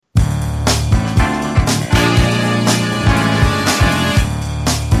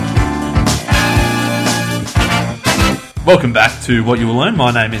Welcome back to What You Will Learn.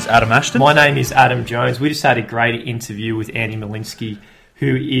 My name is Adam Ashton. My name is Adam Jones. We just had a great interview with Andy Malinsky,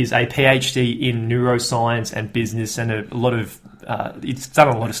 who is a PhD in neuroscience and business, and a lot of it's done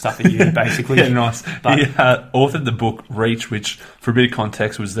a lot of stuff at uni, basically. Yeah, nice. But he authored the book Reach, which, for a bit of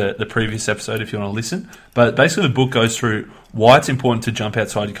context, was the previous episode if you want to listen. But basically the book goes through why it's important to jump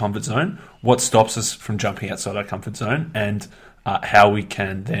outside your comfort zone, what stops us from jumping outside our comfort zone, and how we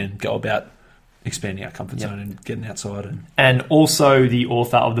can then go about expanding our comfort zone and getting outside. And also the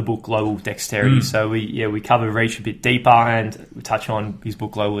author of the book Global Dexterity. So we cover Reach a bit deeper, and we touch on his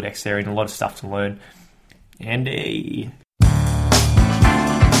book Global Dexterity, and a lot of stuff to learn. Andy.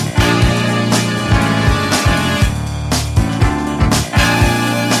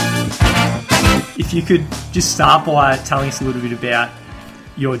 If you could just start by telling us a little bit about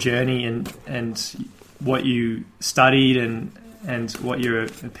your journey and what you studied and what you're a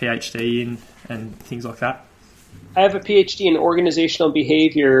PhD in and things like that. I have a PhD in organizational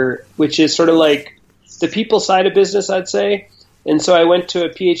behavior, which is sort of like the people side of business, I'd say. And so I went to a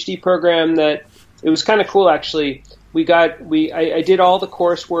PhD program that it was kind of cool, actually. I did all the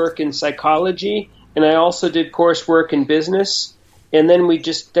coursework in psychology, and I also did coursework in business. And then I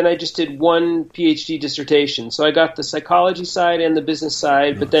just did one PhD dissertation. So I got the psychology side and the business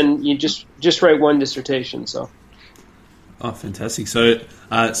side, but then you just write one dissertation. So. Oh, fantastic! So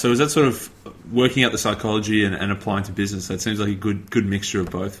is that sort of working out the psychology and applying to business? That seems like a good mixture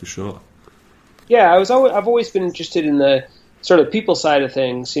of both, for sure. Yeah, I've always been interested in the sort of people side of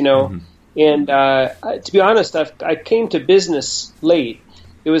things, you know. Mm-hmm. And to be honest, I came to business late.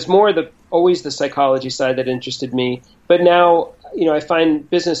 It was more always the psychology side that interested me. But now, you know, I find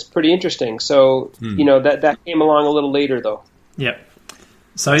business pretty interesting. So, you know, that came along a little later, though. Yeah.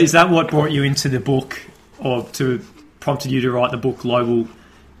 So is that what brought you into the book, or prompted you to write the book Global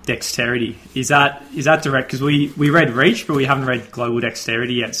Dexterity? Is that direct? Because we read Reach, but we haven't read Global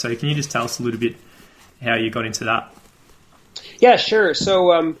Dexterity yet. So can you just tell us a little bit how you got into that? Yeah, sure.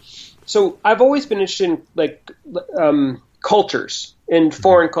 So I've always been interested in cultures, in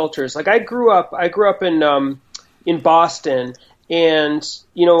foreign cultures. Like I grew up in Boston, and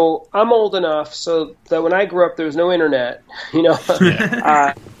you know, I'm old enough so that when I grew up there was no internet. You know.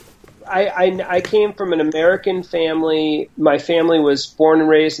 Yeah. I came from an American family. My family was born and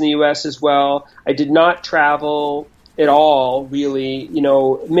raised in the U.S. as well. I did not travel at all, really. You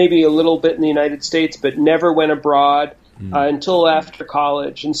know, maybe a little bit in the United States, but never went abroad until after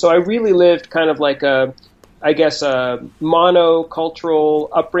college. And so I really lived kind of like a monocultural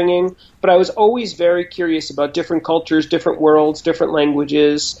upbringing. But I was always very curious about different cultures, different worlds, different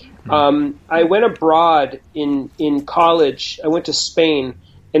languages. I went abroad in college. I went to Spain.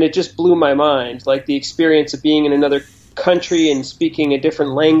 And it just blew my mind, like the experience of being in another country and speaking a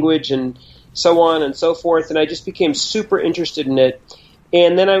different language and so on and so forth. And I just became super interested in it.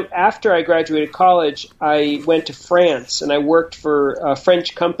 And then after I graduated college, I went to France and I worked for a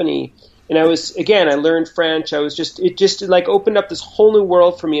French company. And I learned French. It just like opened up this whole new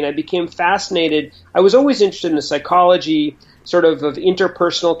world for me. And I became fascinated. I was always interested in the psychology sort of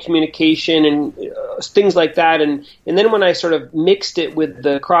interpersonal communication and things like that. And then when I sort of mixed it with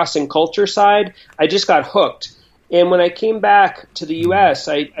the crossing culture side, I just got hooked. And when I came back to the U.S.,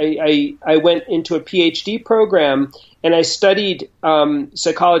 I went into a PhD program and I studied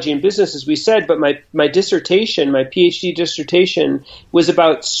psychology and business, as we said, but my dissertation, my PhD dissertation, was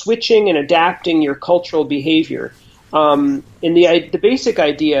about switching and adapting your cultural behavior. And the basic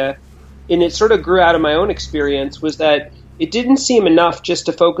idea, and it sort of grew out of my own experience, was that it didn't seem enough just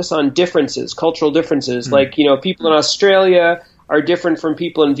to focus on differences, cultural differences. Like, you know, people in Australia are different from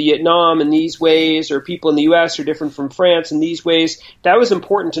people in Vietnam in these ways, or people in the U.S. are different from France in these ways. That was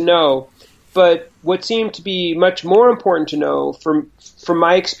important to know. But what seemed to be much more important to know from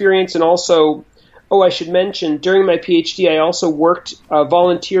my experience, and also, I should mention, during my PhD, I also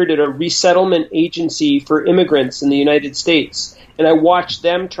volunteered at a resettlement agency for immigrants in the United States. And I watched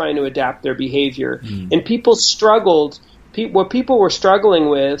them trying to adapt their behavior. And people struggled. What people were struggling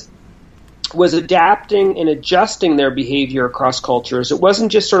with was adapting and adjusting their behavior across cultures. It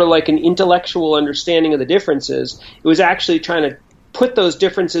wasn't just sort of like an intellectual understanding of the differences. It was actually trying to put those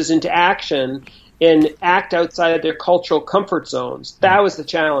differences into action and act outside of their cultural comfort zones. That was the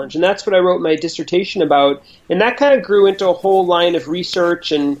challenge. And that's what I wrote my dissertation about. And that kind of grew into a whole line of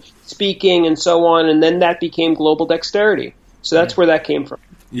research and speaking and so on. And then that became Global Dexterity. So that's where that came from.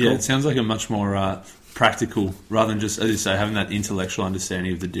 Yeah, cool. It sounds like a much more practical, rather than just, as you say, having that intellectual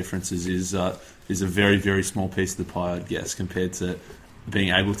understanding of the differences is a very, very small piece of the pie, I guess, compared to being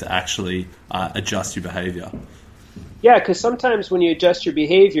able to actually adjust your behavior. Yeah, because sometimes when you adjust your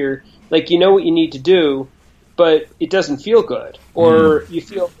behavior, like, you know what you need to do, but it doesn't feel good, or you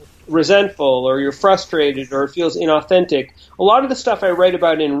feel resentful, or you're frustrated, or it feels inauthentic. A lot of the stuff I write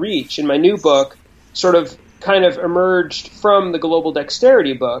about in Reach, in my new book, sort of kind of emerged from the Global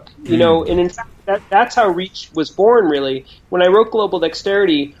Dexterity book, you know, and in fact, that's how Reach was born, really. When I wrote Global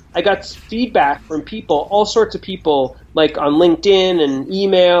Dexterity, I got feedback from people, all sorts of people, like on LinkedIn and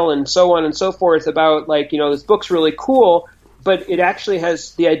email and so on and so forth, about, like, you know, this book's really cool, but it actually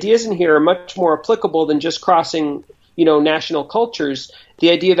has, the ideas in here are much more applicable than just crossing, you know, national cultures. The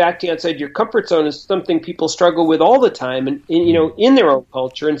idea of acting outside your comfort zone is something people struggle with all the time, and you know, in their own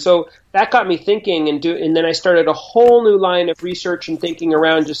culture. And so that got me thinking, and then I started a whole new line of research and thinking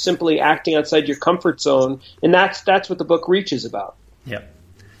around just simply acting outside your comfort zone. And that's what the book Reach is about.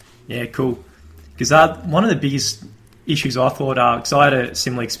 Yeah, cool. Because one of the biggest issues I thought, because I had a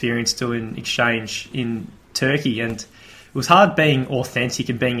similar experience doing exchange in Turkey, and it was hard being authentic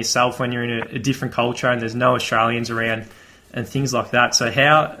and being yourself when you're in a different culture and there's no Australians around and things like that. So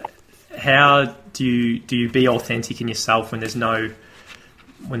how do you be authentic in yourself when there's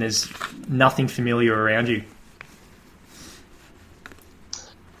nothing familiar around you?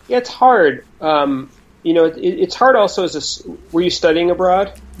 Yeah, it's hard. You know, it's hard also were you studying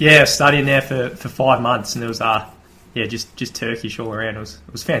abroad? Yeah, studying there for 5 months, and it was just Turkish all around. It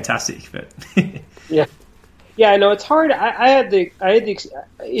was fantastic, but Yeah, no, it's hard.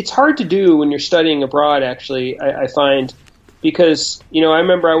 It's hard to do when you're studying abroad, actually, I find, because, you know, I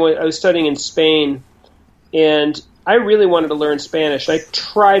remember I was studying in Spain, and I really wanted to learn Spanish. I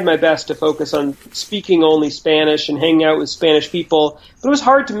tried my best to focus on speaking only Spanish and hanging out with Spanish people, but it was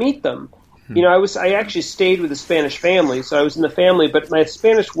hard to meet them. You know, I actually stayed with a Spanish family, so I was in the family, but my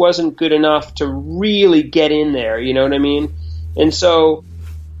Spanish wasn't good enough to really get in there, you know what I mean? And so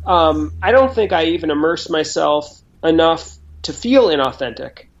I don't think I even immersed myself enough to feel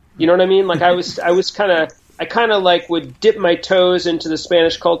inauthentic. You know what I mean? Like I kind of like would dip my toes into the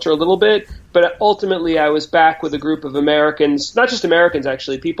Spanish culture a little bit, but ultimately I was back with a group of Americans, not just Americans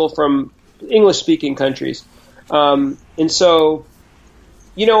actually, people from English-speaking countries. And so,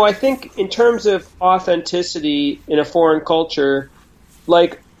 you know, I think in terms of authenticity in a foreign culture,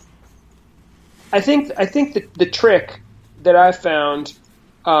 like, I think the trick that I've found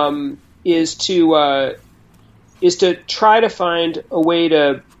is to try to find a way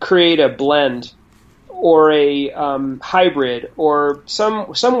to create a blend or a hybrid or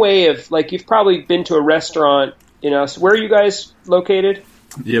some way of, like, you've probably been to a restaurant, you know. So where are you guys located?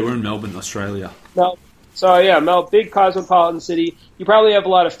 Yeah, we're in Melbourne, Australia. So yeah, big cosmopolitan city. You probably have a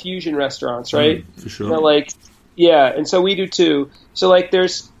lot of fusion restaurants, right? For sure. You know, like, yeah, and so we do too. So, like,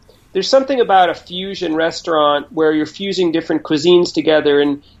 there's something about a fusion restaurant where you're fusing different cuisines together,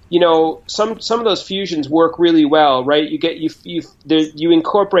 and, you know, some of those fusions work really well, right? You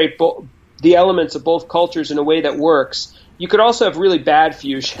incorporate the elements of both cultures in a way that works. You could also have really bad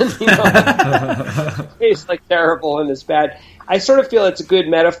fusion, you know, it tastes like terrible and it's bad. I sort of feel it's a good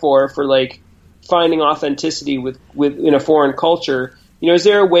metaphor for, like, finding authenticity with in a foreign culture. You know, is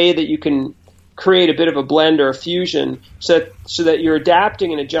there a way that you can create a bit of a blend or a fusion so that you're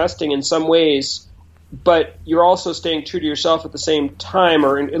adapting and adjusting in some ways, but you're also staying true to yourself at the same time,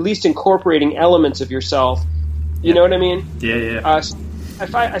 or at least incorporating elements of yourself? You know what I mean? Yeah. So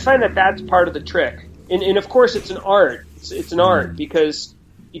I find that that's part of the trick, and of course it's an art. It's an art, because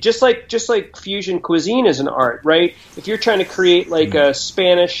just like fusion cuisine is an art, right? If you're trying to create like a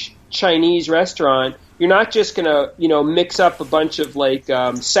Spanish Chinese restaurant, you're not just gonna, you know, mix up a bunch of like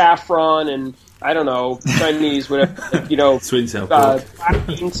saffron and, I don't know, Chinese, whatever, like, you know, sweet and sour pork, black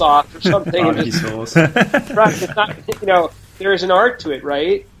bean sauce or something. Barbecue sauce. Right, it's not, you know, there's an art to it,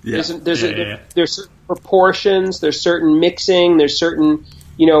 right? Yeah. There's certain proportions, there's certain mixing, there's certain,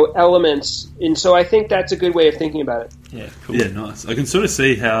 you know, elements, and so I think that's a good way of thinking about it. Yeah, cool. Yeah, nice. I can sort of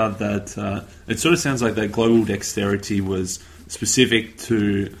see how that. It sort of sounds like that Global Dexterity was specific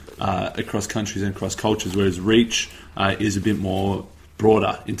to across countries and across cultures, whereas Reach is a bit more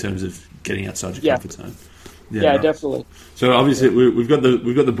broader in terms of getting outside your comfort zone. Yeah, nice. Definitely. So obviously we've got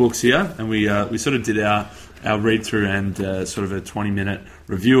the books here, and we sort of did our read through and sort of a 20-minute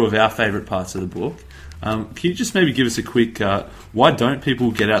review of our favourite parts of the book. Can you just maybe give us a quick why don't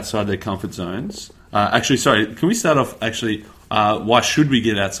people get outside their comfort zones? Actually, sorry, can we start off why should we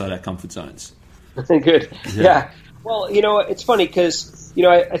get outside our comfort zones? Good. Yeah. Well, you know, it's funny because, you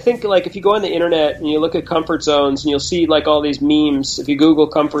know, I think, like, if you go on the internet and you look at comfort zones, and you'll see, like, all these memes. If you Google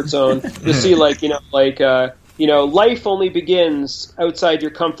comfort zone, you'll see, like, life only begins outside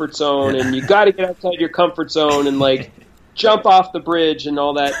your comfort zone, and you got to get outside your comfort zone and, like, jump off the bridge and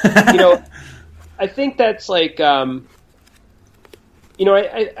all that. You know, I think that's like, you know,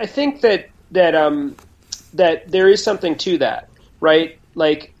 I think that that there is something to that, right?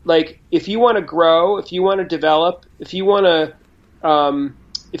 Like if you want to grow, if you want to develop, if you want to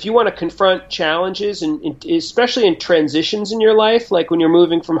confront challenges, and especially in transitions in your life, like when you're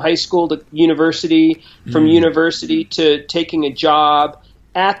moving from high school to university, from university to taking a job,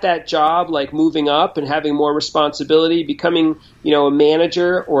 at that job, like moving up and having more responsibility, becoming, a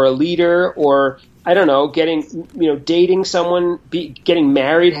manager or a leader, or I don't know, dating someone, getting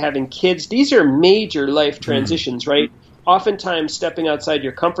married, having kids. These are major life transitions, right? Oftentimes stepping outside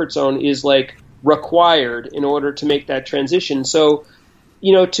your comfort zone is like required in order to make that transition. So,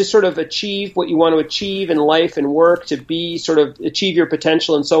 to sort of achieve what you want to achieve in life and work, to be sort of achieve your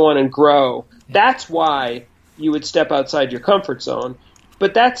potential and so on and grow. That's why you would step outside your comfort zone.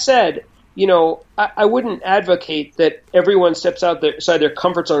 But that said, I wouldn't advocate that everyone steps outside their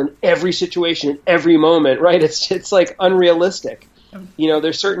comfort zone in every situation, in every moment, right? It's like unrealistic.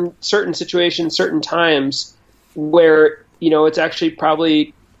 There's certain situations, certain times where, it's actually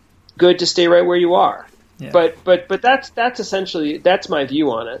probably good to stay right where you are. Yeah. But that's essentially, that's my view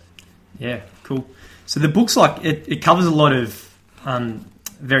on it. Yeah, cool. So the book's like, it covers a lot of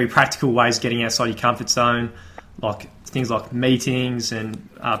very practical ways of getting outside your comfort zone, like things like meetings and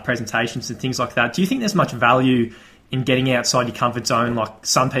presentations and things like that. Do you think there's much value in getting outside your comfort zone? Like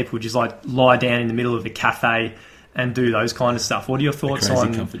some people just like lie down in the middle of a cafe and do those kind of stuff. What are your thoughts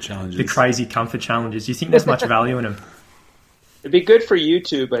on the crazy comfort challenges? Do you think there's much value in them? It'd be good for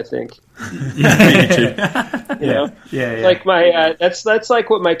YouTube, I think. Yeah. Yeah. Like that's like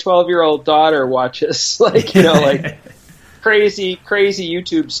what my 12-year-old daughter watches. Like like crazy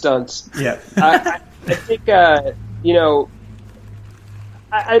YouTube stunts. Yeah. I think I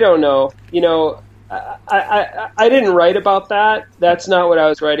don't know. I didn't write about that. That's not what I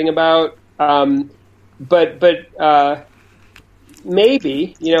was writing about. But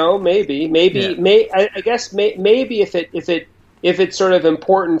maybe, I guess maybe if it's sort of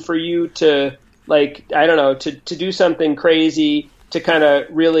important for you to, like, I don't know, to do something crazy to kind of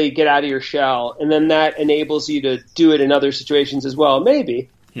really get out of your shell, and then that enables you to do it in other situations as well. Maybe.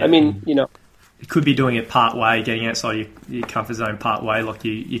 Yeah. I mean, it could be doing it part way, getting outside your comfort zone part way, like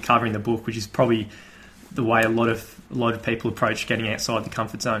you're covering the book, which is probably the way a lot of people approach getting outside the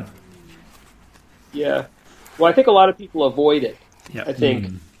comfort zone. Yeah. Well, I think a lot of people avoid it. Yep. I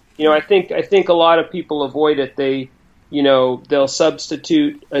think, I think a lot of people avoid it. They'll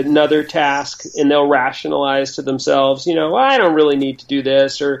substitute another task and they'll rationalize to themselves, well, I don't really need to do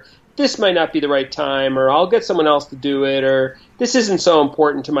this, or this might not be the right time, or I'll get someone else to do it, or this isn't so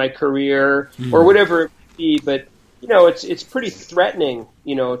important to my career, or whatever it may be. But, it's pretty threatening,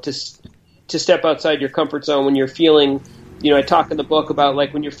 to step outside your comfort zone when you're feeling, I talk in the book about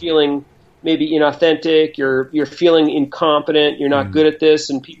like when you're feeling maybe inauthentic, you're feeling incompetent, you're not good at this,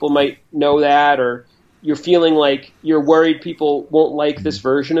 and people might know that, or you're feeling like you're worried people won't like this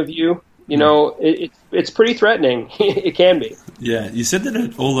version of you. It's pretty threatening. It can be. Yeah, you said that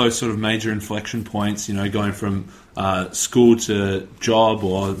at all those sort of major inflection points, going from school to job,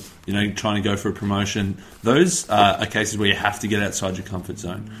 or trying to go for a promotion, those are cases where you have to get outside your comfort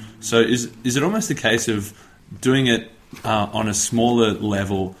zone. So is it almost a case of doing it on a smaller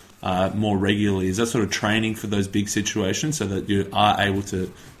level more regularly? Is that sort of training for those big situations so that you are able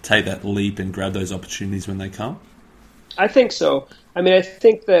to take that leap and grab those opportunities when they come? I think so. I mean, I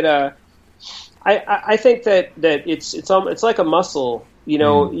think that I think that it's like a muscle.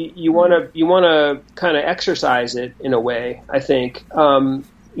 You want to kind of exercise it in a way. I think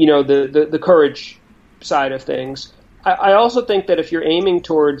the courage side of things. I also think that if you're aiming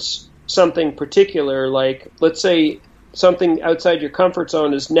towards something particular, like let's say something outside your comfort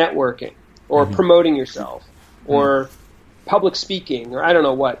zone is networking or promoting yourself or public speaking, or I don't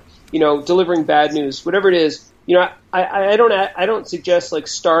know what, delivering bad news, whatever it is. I don't suggest like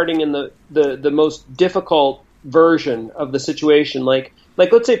starting in the most difficult version of the situation, like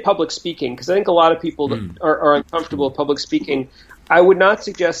let's say public speaking, because I think a lot of people are uncomfortable with public speaking. I would not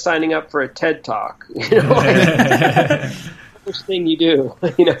suggest signing up for a TED Talk. First thing you do,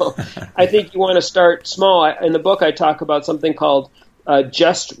 I think you want to start small. In the book, I talk about something called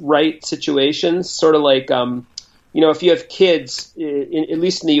just right situations, sort of like if you have kids, at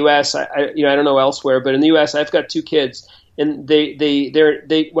least in the U.S., I don't know elsewhere, but in the U.S., I've got 2 kids, and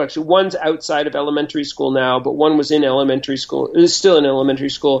actually one's outside of elementary school now, but one was in elementary school, is still in elementary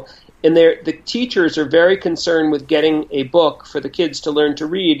school, and the teachers are very concerned with getting a book for the kids to learn to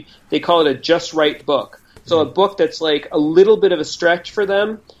read. They call it a just right book. So a book that's like a little bit of a stretch for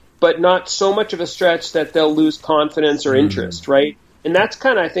them, but not so much of a stretch that they'll lose confidence or interest, right? And that's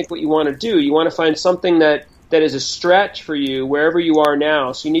kind of, I think, what you want to do. You want to find something that is a stretch for you wherever you are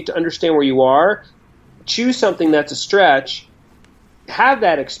now. So you need to understand where you are, choose something that's a stretch, have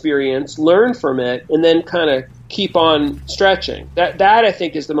that experience, learn from it, and then kind of keep on stretching. That I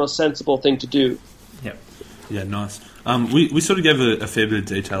think is the most sensible thing to do. Yep. Yeah, nice. We sort of gave a fair bit of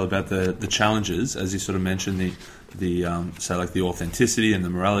detail about the challenges, as you sort of mentioned, the say like the authenticity and the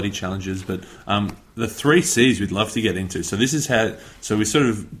morality challenges, but the 3 C's we'd love to get into. So this is how. So we sort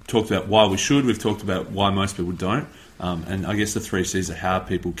of talked about why we should. We've talked about why most people don't, and I guess the 3 C's are how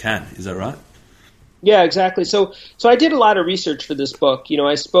people can. Is that right? Yeah, exactly. So I did a lot of research for this book.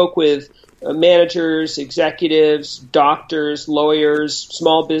 I spoke with managers, executives, doctors, lawyers,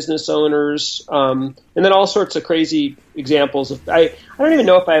 small business owners, and then all sorts of crazy examples of. I don't even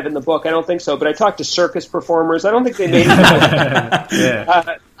know if I have it in the book. I don't think so. But I talked to circus performers. I don't think they made it.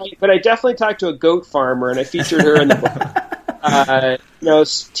 Yeah. But I definitely talked to a goat farmer, and I featured her in the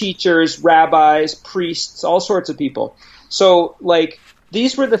book. Teachers, rabbis, priests, all sorts of people. So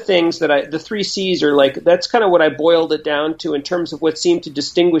these were the things that the 3 C's are that's kind of what I boiled it down to in terms of what seemed to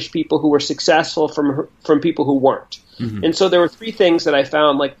distinguish people who were successful from people who weren't. Mm-hmm. And so there were 3 things that I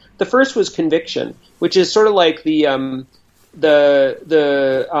found. The first was conviction, which is sort of like the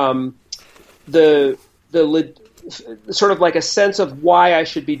sort of like a sense of why I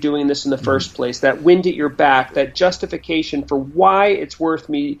should be doing this in the first place, that wind at your back, that justification for why it's worth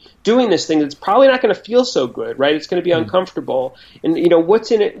me doing this thing that's probably not going to feel so good, right? It's going to be uncomfortable. And, what's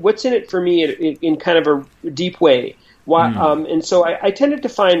in it for me in kind of a deep way. Why, and so I tended to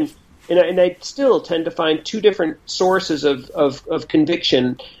find, and I still tend to find 2 different sources of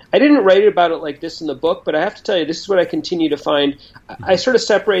conviction. I didn't write about it like this in the book, but I have to tell you, this is what I continue to find. I sort of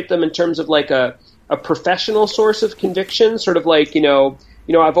separate them in terms of a professional source of conviction, sort of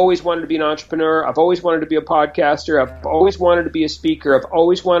I've always wanted to be an entrepreneur. I've always wanted to be a podcaster. I've always wanted to be a speaker. I've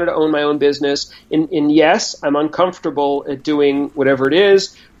always wanted to own my own business. And yes, I'm uncomfortable at doing whatever it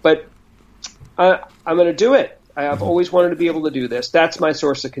is, but I'm going to do it. I've always wanted to be able to do this. That's my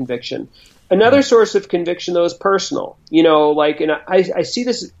source of conviction. Another source of conviction, though, is personal. And I see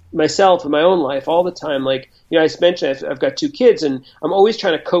this myself in my own life all the time. I mentioned I've got 2 kids, and I'm always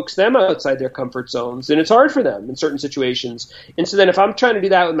trying to coax them outside their comfort zones, and it's hard for them in certain situations. And so then if I'm trying to do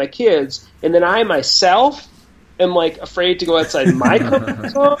that with my kids, and then I myself am afraid to go outside my comfort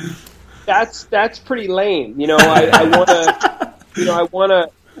zone, that's pretty lame. I want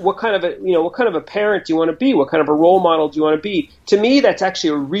to. What kind of a parent do you want to be? What kind of a role model do you want to be? To me, that's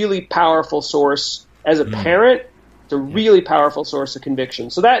actually a really powerful source as a parent. It's a really powerful source of conviction.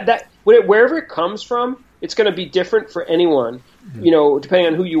 So that wherever it comes from, it's going to be different for anyone, depending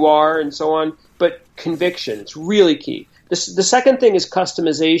on who you are and so on. But conviction, it's really key. The second thing is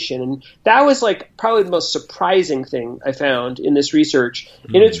customization, and that was probably the most surprising thing I found in this research.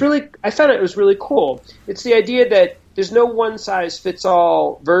 And I found it was really cool. It's the idea that there's no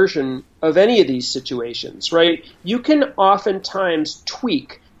one-size-fits-all version of any of these situations, right? You can oftentimes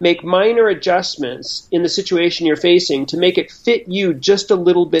make minor adjustments in the situation you're facing to make it fit you just a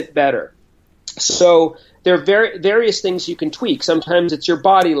little bit better. So there are various things you can tweak. Sometimes it's your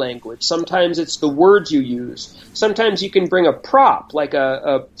body language. Sometimes it's the words you use. Sometimes you can bring a prop,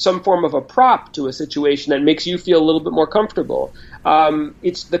 some form of a prop to a situation that makes you feel a little bit more comfortable.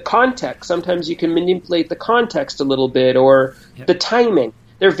 It's the context. Sometimes you can manipulate the context a little bit, or the timing.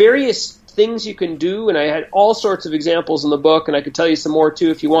 There are various things you can do, and I had all sorts of examples in the book, and I could tell you some more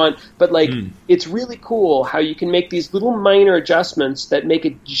too if you want, but it's really cool how you can make these little minor adjustments that make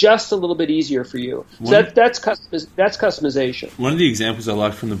it just a little bit easier for you. So that's customization. One of the examples I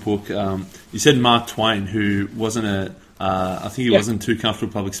liked from the book, you said Mark Twain, who wasn't I think he wasn't too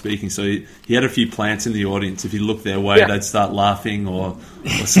comfortable public speaking, so he had a few plants in the audience. If you look their way, they'd start laughing or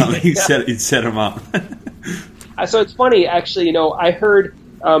something. He'd set them up. So it's funny, actually. I heard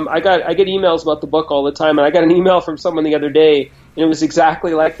I get emails about the book all the time, and I got an email from someone the other day, and it was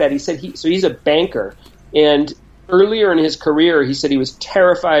exactly like that. He said he's a banker, and earlier in his career, he said he was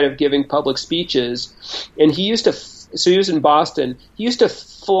terrified of giving public speeches, and he used to. So he was in Boston. He used to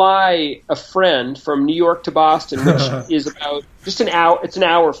fly a friend from New York to Boston, which is about just an hour. It's an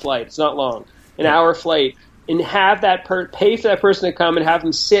hour flight. It's not long. An hour flight. And have that pay for that person to come and have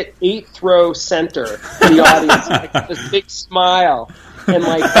them sit 8th row center in the audience, this big smile. And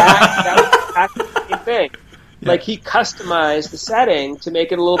that was exactly the same thing. He customized the setting to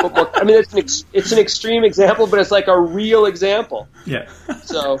make it a little bit more. I mean, it's an extreme example, but it's a real example. Yeah.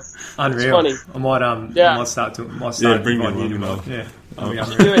 So unreal. It's funny. I might start bring me you along. Yeah. I'll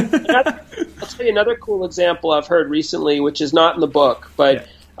tell you another cool example I've heard recently, which is not in the book, but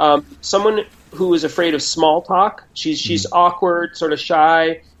someone who is afraid of small talk. She's awkward, sort of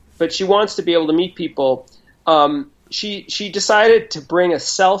shy, but she wants to be able to meet people. She decided to bring a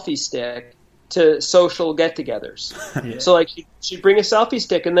selfie stick to social get-togethers. Yeah. So like she'd bring a selfie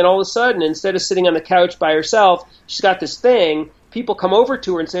stick, and then all of a sudden, instead of sitting on the couch by herself, she's got this thing. People come over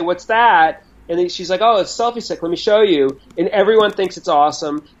to her and say, "What's that?" And then she's like, "Oh, it's a selfie stick. Let me show you." And everyone thinks it's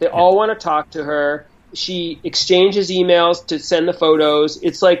awesome. They all want to talk to her. She exchanges emails to send the photos.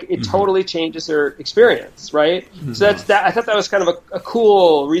 It's like it totally changes her experience, right? So that's that. I thought that was kind of a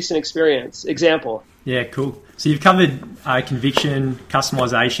cool recent example. Yeah, cool. So you've covered conviction,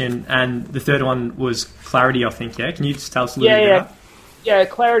 customization, and the third one was clarity, I think. Yeah, can you just tell us a little bit about that? Yeah,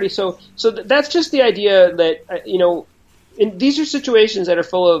 clarity. So that's just the idea that these are situations that are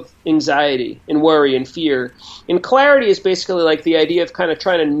full of anxiety and worry and fear. And clarity is basically like the idea of kind of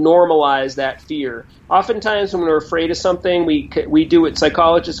trying to normalize that fear. Oftentimes when we're afraid of something, we do what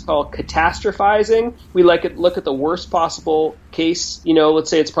psychologists call catastrophizing. We look at the worst possible case. Let's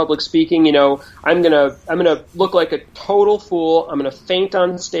say it's public speaking. I'm gonna look like a total fool. I'm gonna faint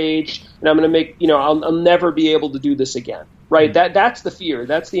on stage, and I'm gonna make I'll never be able to do this again. Right? That's the fear.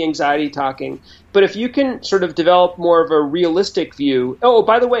 That's the anxiety talking. But if you can sort of develop more of a realistic view. Oh,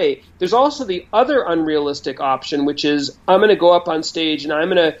 by the way, there's also the other unrealistic option, which is I'm going to go up on stage and I'm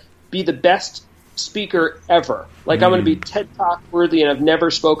going to be the best speaker ever. Like I'm going to be TED Talk worthy and I've never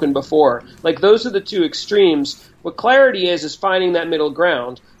spoken before. Like those are the two extremes. What clarity is finding that middle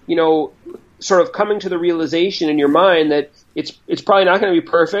ground. Sort of coming to the realization in your mind that it's probably not going to be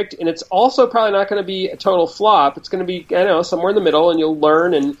perfect, and it's also probably not going to be a total flop. It's going to be somewhere in the middle, and you'll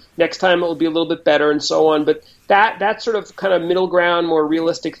learn, and next time it will be a little bit better, and so on. But that sort of kind of middle ground, more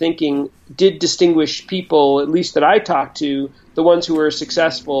realistic thinking did distinguish people, at least that I talked to, the ones who were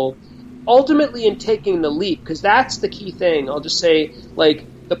successful, ultimately in taking the leap, because that's the key thing. I'll just say, like,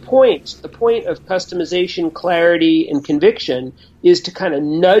 the point of customization, clarity, and conviction is to kind of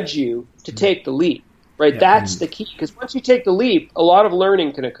nudge you to take the leap. Right, that's the key, because once you take the leap, a lot of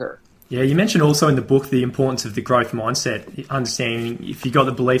learning can occur. Yeah, you mentioned also in the book the importance of the growth mindset, understanding if you've got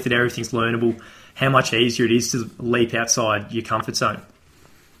the belief that everything's learnable, how much easier it is to leap outside your comfort zone.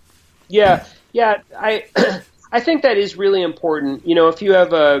 Yeah, I think that is really important. If you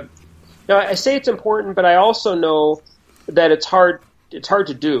have I say it's important, but I also know that it's hard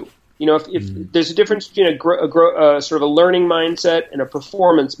to do. If there's a difference between sort of a learning mindset and a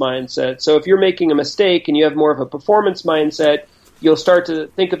performance mindset. So if you're making a mistake and you have more of a performance mindset, you'll start to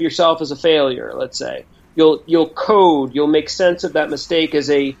think of yourself as a failure, let's say. You'll make sense of that mistake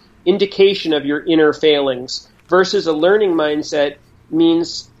as a indication of your inner failings, versus a learning mindset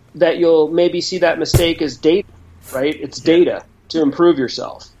means that you'll maybe see that mistake as data, right? It's data to improve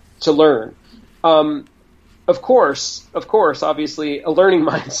yourself, to learn. Of course, obviously, a learning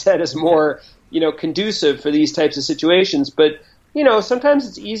mindset is more, conducive for these types of situations. But, sometimes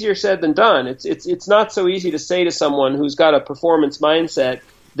it's easier said than done. It's not so easy to say to someone who's got a performance mindset,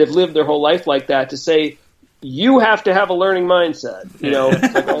 they've lived their whole life like that, to say, you have to have a learning mindset.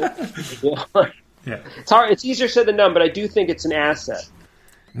 It's hard. It's easier said than done, but I do think it's an asset.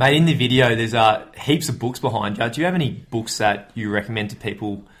 Mate, in the video, there's heaps of books behind you. Do you have any books that you recommend to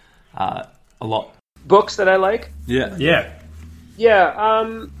people a lot? Books that I like? Yeah.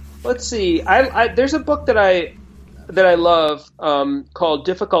 Let's see. There's a book that I love called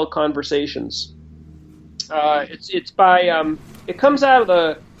Difficult Conversations. It's by it comes out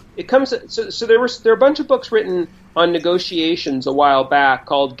of so there are a bunch of books written on negotiations a while back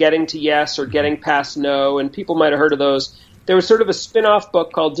called Getting to Yes or Getting Past No, and people might have heard of those. There was sort of a spin-off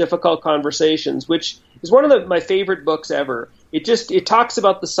book called Difficult Conversations, which is one of my favorite books ever. It talks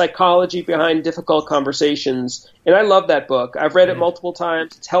about the psychology behind difficult conversations, and I love that book. I've read it multiple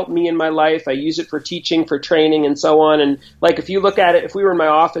times. It's helped me in my life. I use it for teaching, for training, and so on. And like, if you look at it, if we were in my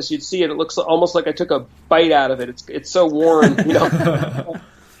office, you'd see it. It looks almost like I took a bite out of it. It's so worn,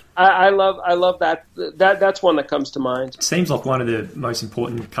 I love that. That's one that comes to mind. It seems like one of the most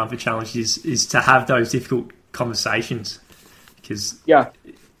important comfort challenges is to have those difficult conversations. Because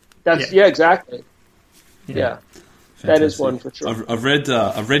exactly. Yeah. Fantastic. That is one for sure. I've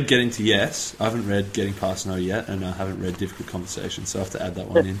read Getting to Yes. I haven't read Getting Past No yet, and I haven't read Difficult Conversations, so I have to add that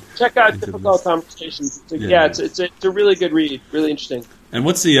one in. Check out Difficult Conversations. It's a really good read, really interesting. And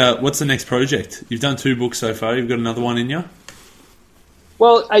what's the next project? You've done 2 books so far. You've got another one in you?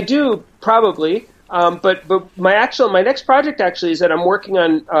 Well, I do probably, but my next project actually is that I'm working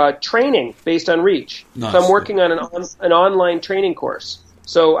on training based on Reach. Nice. So I'm working on an online training course.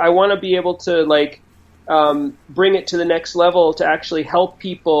 So I want to be able to bring it to the next level to actually help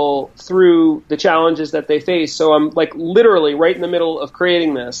people through the challenges that they face. So I'm literally right in the middle of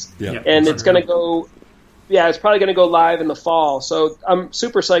creating this, and it's going to go. it's probably going to go live in the fall. So I'm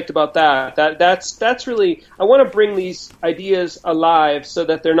super psyched about that. That's really, I want to bring these ideas alive so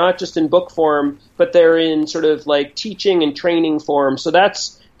that they're not just in book form, but they're in sort of like teaching and training form. So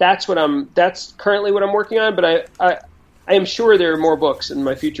that's currently what I'm working on. But I am sure there are more books in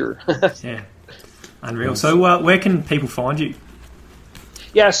my future. Yeah, unreal. So where can people find you?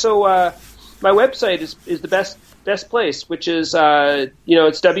 Yeah, so my website is the best place, which is,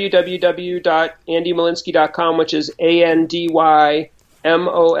 it's www.andymolinsky.com, which is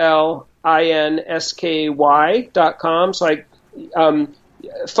ANDYMOLINSKY.com. So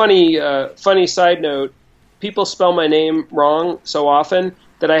funny side note, people spell my name wrong so often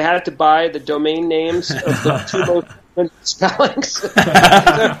that I had to buy the domain names of the two most common spellings.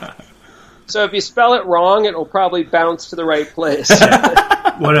 So if you spell it wrong, it will probably bounce to the right place.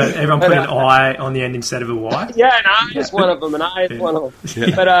 Everyone put an I on the end instead of a Y? Yeah, an I is one of them. An I is one of them.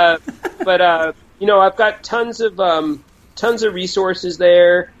 Yeah. But I've got tons of resources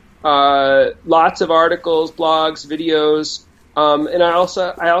there, lots of articles, blogs, videos, and I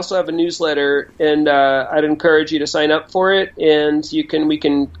also have a newsletter, and I'd encourage you to sign up for it, and we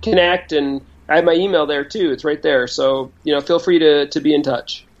can connect, and I have my email there too. It's right there, so feel free to be in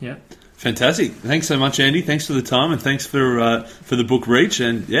touch. Yeah. Fantastic. Thanks so much, Andy. Thanks for the time, and thanks for the book Reach,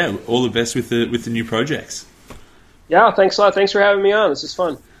 and all the best with the new projects. Yeah, thanks a lot. Thanks for having me on. This is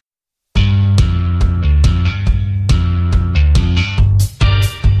fun.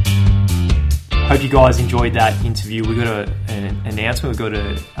 Hope you guys enjoyed that interview. We got an announcement. We got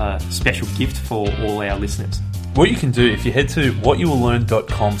a special gift for all our listeners. What you can do, if you head to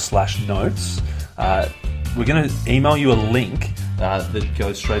whatyouwilllearn.com/notes, we're going to email you a link that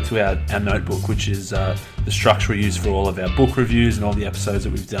goes straight to our notebook, which is the structure we use for all of our book reviews and all the episodes that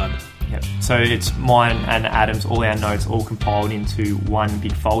we've done. Yep. So it's mine and Adam's, all our notes, all compiled into one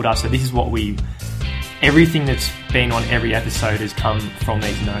big folder. So this is what everything that's been on every episode has come from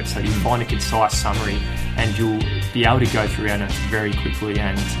these notes. So you find a concise summary, and you'll be able to go through our notes very quickly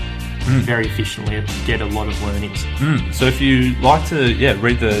and very efficiently, get a lot of learnings. So if you like to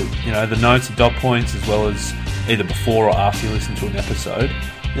read the notes, the dot points, as well as either before or after you listen to an episode,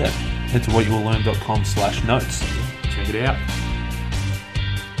 head to whatyouwilllearn.com/notes. Check it out.